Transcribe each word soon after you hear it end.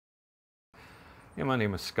Yeah, my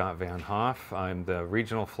name is Scott VanHoff. I'm the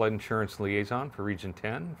Regional Flood Insurance Liaison for Region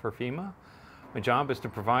 10 for FEMA. My job is to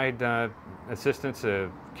provide assistance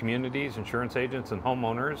to communities, insurance agents, and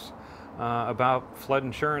homeowners about flood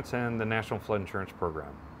insurance and the National Flood Insurance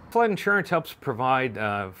Program. Flood insurance helps provide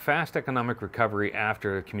fast economic recovery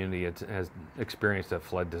after a community has experienced a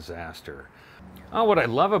flood disaster. What I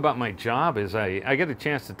love about my job is I get a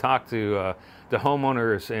chance to talk to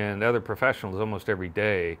homeowners and other professionals almost every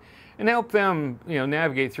day and help them,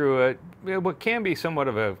 navigate through what can be somewhat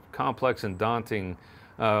of a complex and daunting,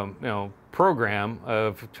 program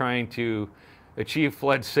of trying to achieve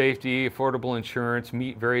flood safety, affordable insurance,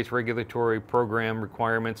 meet various regulatory program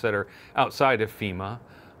requirements that are outside of FEMA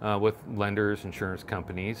with lenders, insurance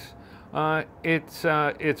companies. It's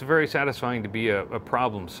very satisfying to be a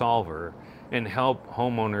problem solver and help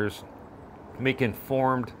homeowners make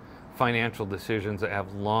informed financial decisions that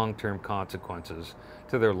have long-term consequences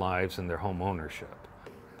to their lives and their home ownership.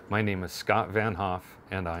 My name is Scott VanHoff,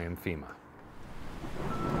 and I am FEMA.